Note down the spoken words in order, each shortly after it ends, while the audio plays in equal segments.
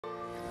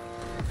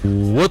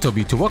What's up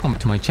YouTube, welcome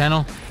to my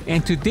channel.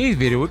 In today's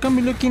video we're going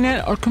to be looking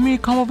at our community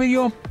combo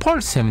video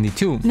part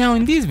 72. Now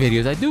in these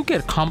videos I do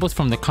get combos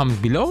from the comments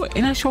below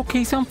and I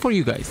showcase them for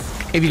you guys.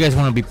 If you guys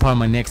want to be part of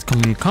my next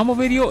community combo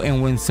video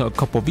and win a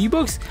couple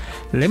V-Bucks,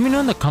 let me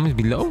know in the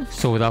comments below.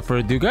 So without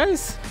further ado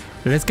guys,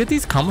 let's get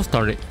these combos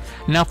started.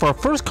 Now for our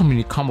first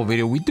community combo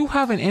video, we do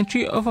have an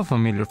entry of a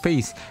familiar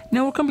face.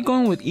 Now we're going to be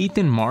going with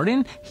Ethan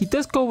Martin. He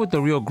does go with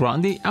the Rio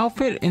Grande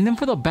outfit, and then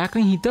for the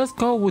backline he does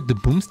go with the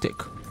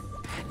boomstick.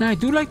 Now I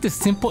do like the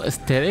simple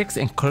aesthetics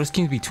and color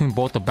schemes between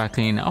both the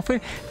backline and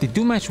outfit. They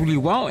do match really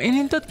well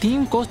and the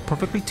theme goes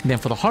perfectly. Then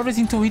for the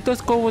harvesting tool, he does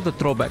go with the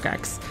throwback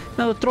axe.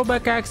 Now the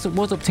throwback axe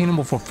was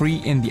obtainable for free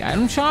in the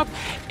item shop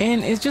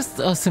and it's just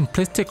a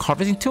simplistic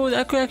harvesting tool that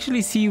I could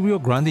actually see Rio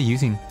Grande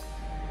using.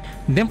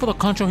 Then for the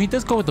control, he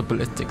does go with the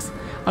ballistics.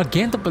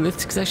 Again, the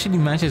ballistics actually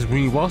matches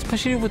really well,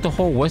 especially with the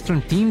whole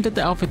western theme that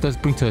the outfit does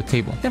bring to the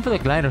table. Then for the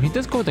glider, he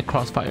does go with the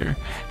crossfire.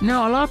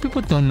 Now a lot of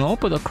people don't know,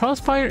 but the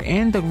crossfire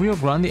and the Rio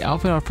Grande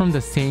outfit are from the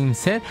same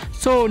set,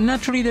 so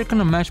naturally they're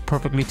gonna match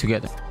perfectly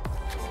together.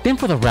 Then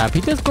for the wrap,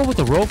 he does go with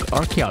the rogue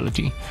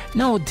archaeology.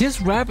 Now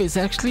this wrap is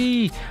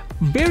actually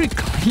very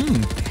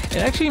clean. It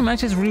actually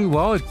matches really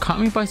well. It caught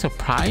me by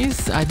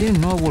surprise. I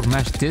didn't know it would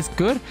match this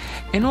good,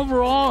 and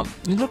overall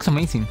it looks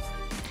amazing.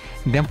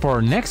 Then for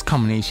our next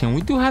combination,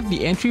 we do have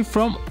the entry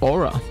from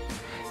Aura.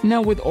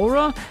 Now with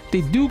Aura,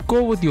 they do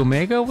go with the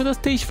Omega with a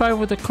stage 5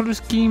 with the color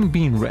scheme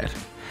being red.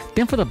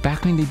 Then for the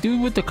backline, they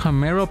do with the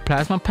Chimera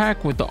Plasma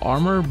Pack with the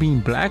armor being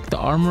black, the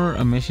armor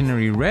a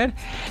missionary red,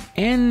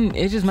 and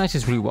it just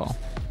matches really well.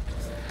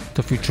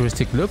 The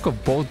futuristic look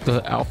of both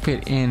the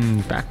outfit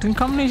and backline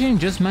combination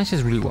just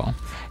matches really well.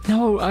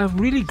 Now I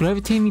really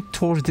gravitating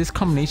towards this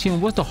combination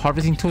was the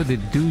harvesting tool they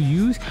do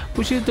use,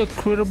 which is the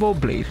Credible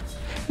Blade.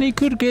 Now you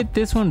could get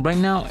this one right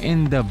now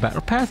in the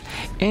battle pass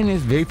and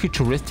it's very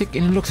futuristic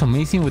and it looks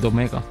amazing with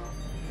Omega.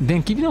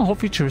 Then keeping the whole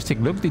futuristic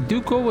look, they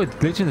do go with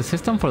glitch in the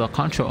system for the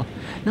control.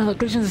 Now the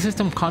glitch in the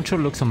system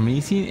control looks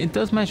amazing, it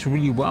does match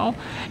really well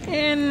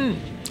and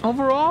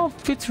overall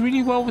fits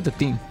really well with the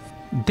theme.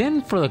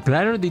 Then for the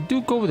glider, they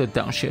do go with the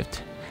downshift.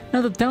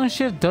 Now the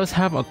downshift does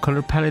have a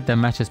color palette that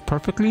matches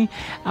perfectly.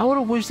 I would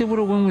have wished they would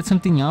have went with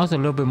something else a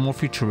little bit more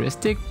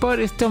futuristic, but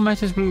it still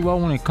matches really well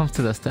when it comes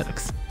to the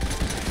aesthetics.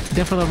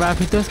 Then for the wrap,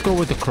 he does go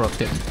with the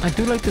corrupted. I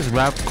do like this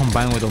wrap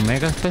combined with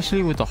Omega,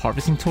 especially with the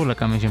harvesting tool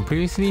like I mentioned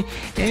previously,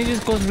 and it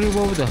just goes really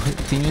well with the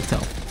theme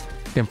itself.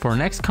 Then for our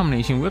next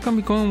combination, we're going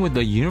to be going with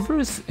the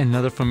Universe,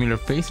 another familiar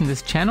face in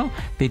this channel.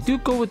 They do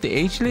go with the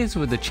Ageless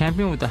with the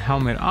champion with the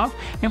helmet off,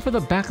 and for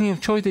the backline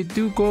of choice, they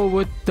do go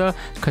with the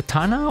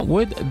Katana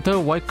with the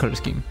white color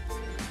scheme.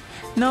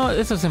 Now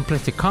it's a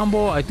simplistic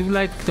combo. I do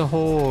like the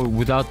whole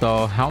without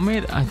the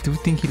helmet. I do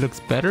think he looks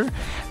better,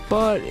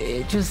 but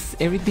it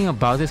just everything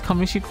about this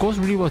combination goes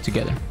really well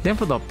together. Then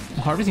for the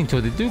harvesting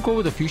tool, they do go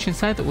with the fusion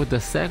sight with the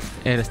sex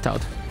edit.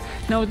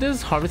 Now with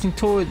this harvesting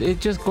tool, it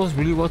just goes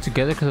really well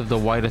together because of the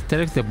white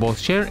aesthetics they both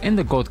share and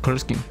the gold color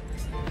scheme.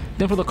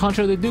 Then for the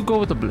control, they do go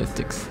with the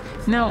ballistics.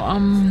 Now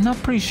I'm not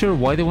pretty sure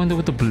why they went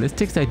with the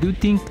ballistics. I do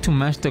think to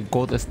match the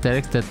gold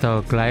aesthetics that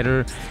the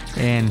glider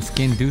and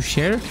skin do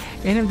share,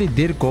 and if they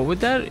did go with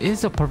that,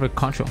 it's a perfect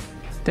control.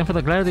 Then for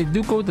the glider, they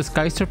do go with the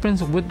sky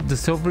serpents with the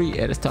silvery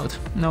edit style.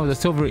 Now the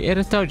silvery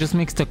edit style just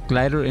makes the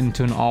glider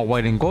into an all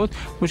white and gold,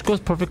 which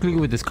goes perfectly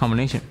with this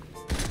combination.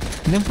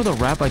 And then for the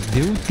wrap, I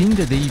do think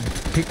that they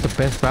picked the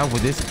best wrap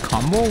with this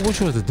combo,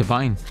 which was the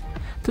divine.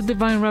 The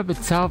divine wrap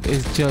itself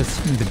is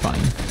just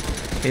divine.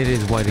 It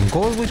is white and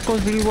gold, which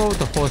goes really well with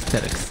the whole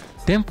aesthetics.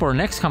 Then for our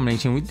next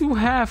combination, we do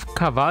have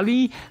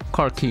Cavalli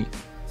Karki.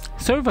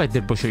 Sorry if I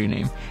did butcher your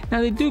name.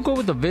 Now they do go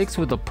with the Vix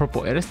with the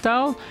purple edit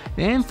style,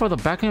 and for the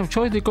backline of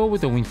choice, they go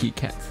with the Winky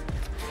Cats.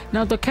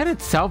 Now the cat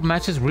itself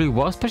matches really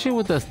well, especially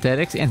with the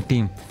aesthetics and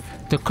theme.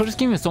 The color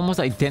scheme is almost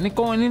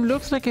identical and it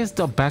looks like it's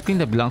the backline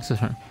that belongs to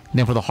her.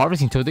 Then for the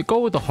harvesting tool, they go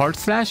with the hard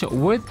slash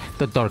with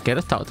the dark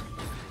edit style.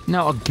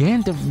 Now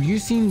again, they're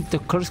using the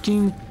color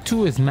scheme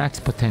to its max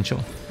potential.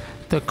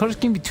 The color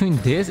scheme between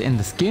this and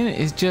the skin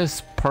is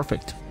just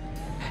perfect.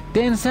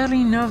 Then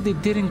sadly enough, they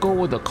didn't go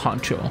with the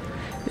control.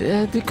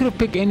 They could have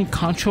picked any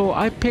control.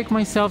 I picked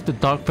myself the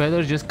dark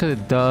feather just because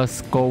it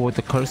does go with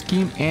the color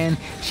scheme, and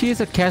she is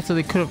a cat, so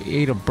they could have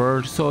ate a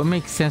bird, so it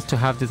makes sense to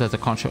have this as a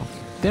control.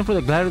 Then for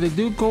the glider, they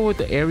do go with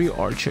the aerial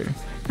archer.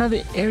 Now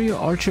the aerial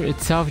archer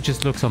itself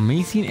just looks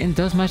amazing and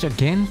does match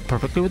again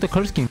perfectly with the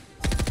color scheme.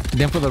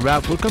 Then for the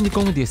wrap, we're going to be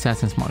going with the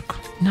assassin's mark.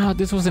 Now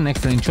this was an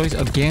excellent choice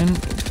again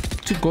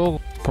to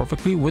go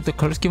perfectly with the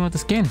color scheme of the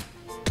skin.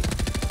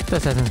 The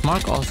assassin's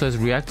mark also is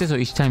reactive, so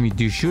each time you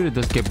do shoot, it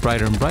does get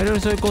brighter and brighter,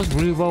 so it goes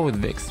really well with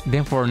Vix.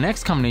 Then for our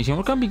next combination,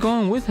 we're going to be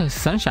going with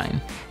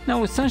Sunshine. Now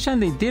with Sunshine,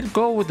 they did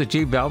go with the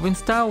J Balvin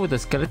style with the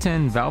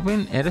skeleton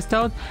Balvin edit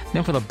style.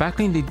 Then for the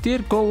backline, they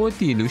did go with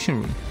the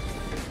illusion rune.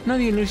 Now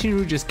the illusion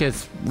rule just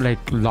gets like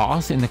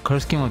lost in the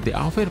color scheme of the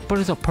outfit, but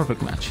it's a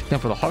perfect match. Then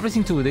for the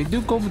harvesting tool, they do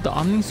go with the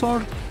Omni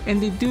Sword,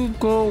 and they do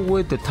go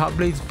with the top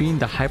blades being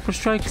the Hyper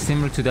Strike,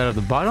 similar to that of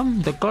the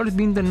bottom, the guards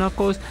being the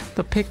Knuckles,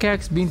 the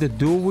pickaxe being the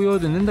dual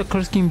wield, and then the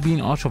color scheme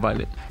being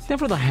Ultraviolet. Then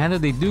for the handle,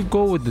 they do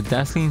go with the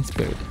Dazzling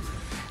Spirit.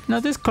 Now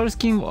this color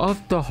scheme of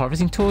the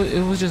harvesting tool,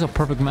 it was just a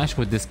perfect match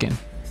with this skin.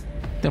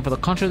 Then for the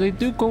contra, they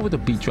do go with the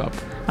beat drop.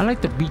 I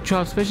like the beat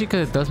drop, especially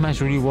because it does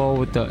match really well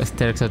with the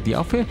aesthetics of the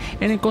outfit,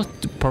 and it goes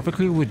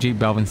perfectly with J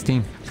Balvin's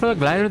theme. For the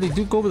glider, they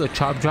do go with the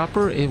chop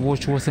dropper,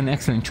 which was an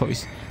excellent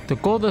choice. The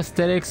gold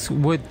aesthetics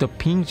with the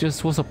pink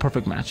just was a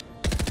perfect match.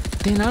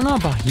 Then I don't know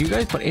about you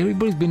guys, but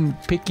everybody's been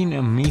picking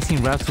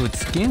amazing wraps with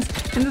skins,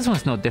 and this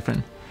one's no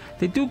different.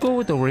 They do go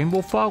with the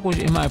rainbow fog, which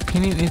in my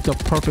opinion is the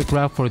perfect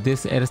wrap for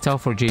this edit style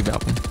for J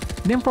Balvin.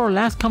 Then for our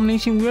last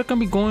combination, we are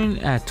going to be going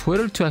at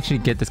Twitter to actually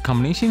get this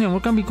combination, and we're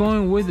going to be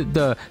going with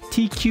the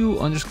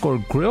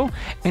TQ_grill,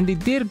 and they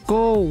did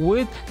go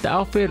with the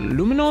outfit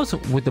Luminos,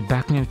 with the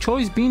backline of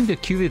choice being the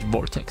Cubit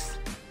Vortex.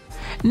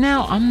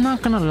 Now, I'm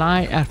not gonna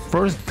lie, at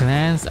first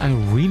glance, I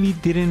really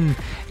didn't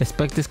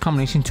expect this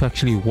combination to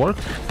actually work,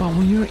 but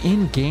when you're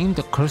in game,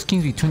 the color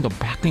schemes between the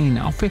backline and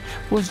outfit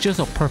was just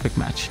a perfect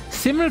match.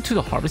 Similar to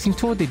the harvesting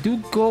tool, they do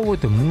go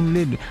with the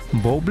Moonlit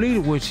Bow Blade,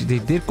 which they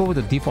did go with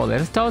the default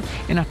edit style,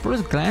 and at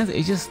first glance,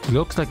 it just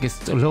looks like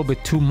it's a little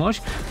bit too much,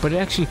 but it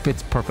actually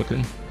fits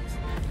perfectly.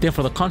 Then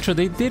for the contra,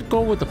 they did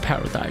go with the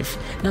Paradive.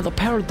 Now the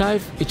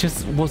Paradive, it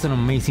just was an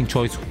amazing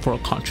choice for a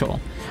control.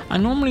 I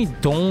normally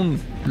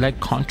don't like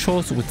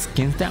controls with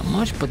skins that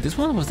much, but this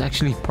one was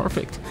actually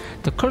perfect.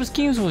 The color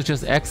schemes was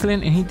just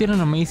excellent, and he did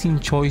an amazing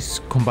choice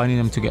combining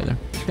them together.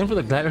 Then for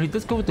the glider, he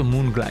does go with the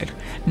Moon Glide.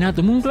 Now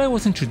the Moon Glide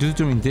was introduced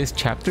during this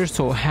chapter,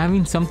 so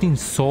having something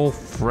so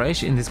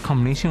fresh in this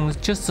combination was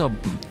just a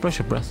fresh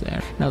breath of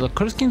air. Now the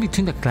color scheme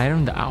between the glider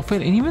and the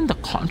outfit, and even the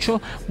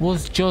control,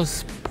 was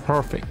just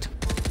perfect.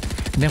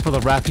 Then for the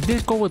wrap, he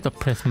did go with the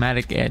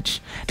Prismatic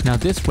Edge. Now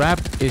this wrap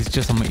is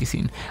just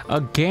amazing.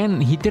 Again,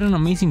 he did an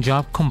amazing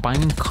job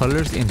combining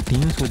colors and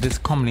themes with this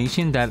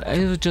combination that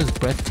it was just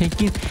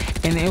breathtaking,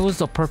 and it was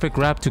the perfect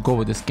wrap to go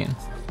with the skin.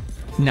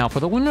 Now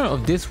for the winner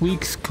of this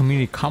week's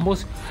community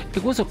combos,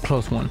 it was a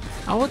close one.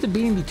 I was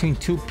debating between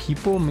two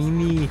people,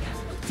 mainly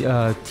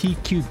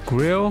TQ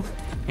Grill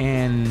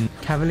and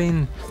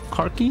Kavalin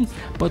Karki,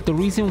 but the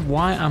reason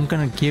why I'm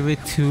gonna give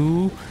it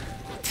to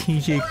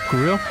TJ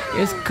Grill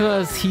is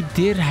because he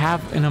did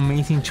have an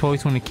amazing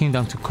choice when it came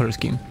down to color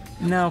scheme.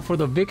 Now for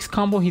the Vix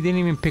combo, he didn't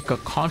even pick a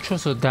contra,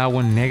 so that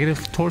went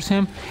negative towards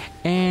him,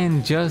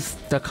 and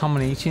just the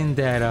combination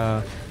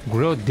that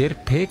Grill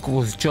did pick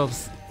was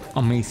just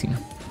amazing.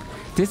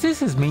 This is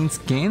his main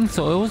skin,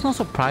 so it was no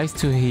surprise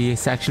to he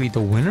is actually the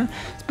winner,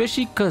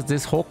 especially because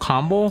this whole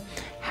combo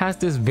has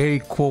this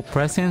very cool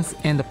presence,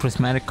 and the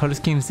prismatic color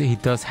schemes that he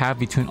does have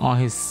between all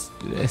his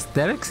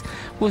aesthetics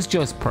was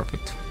just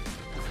perfect.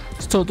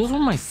 So those were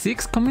my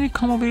 6 community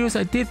combo videos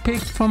I did pick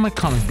from my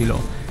comments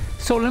below.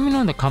 So let me know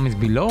in the comments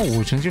below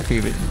which one's your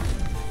favorite.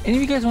 And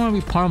if you guys want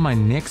to be part of my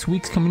next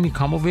week's community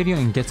combo video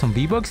and get some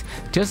V-Bucks,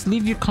 just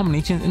leave your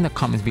combinations in the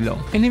comments below.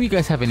 And if you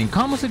guys have any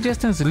combo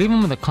suggestions, leave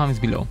them in the comments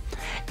below.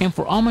 And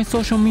for all my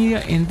social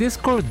media and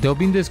Discord, they'll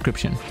be in the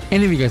description.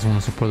 And if you guys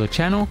want to support the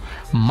channel,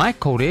 my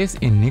code is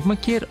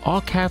ENIGMAKIDD, all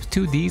caps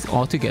 2 Ds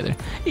all together.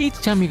 Each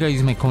time you guys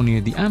use my code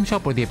near the item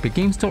shop or the Epic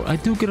Game Store, I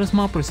do get a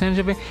small percentage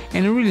of it,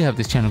 and it really helps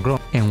this channel grow.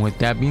 And with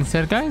that being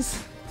said,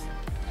 guys,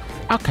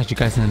 I'll catch you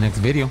guys in the next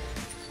video.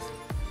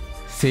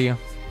 See ya.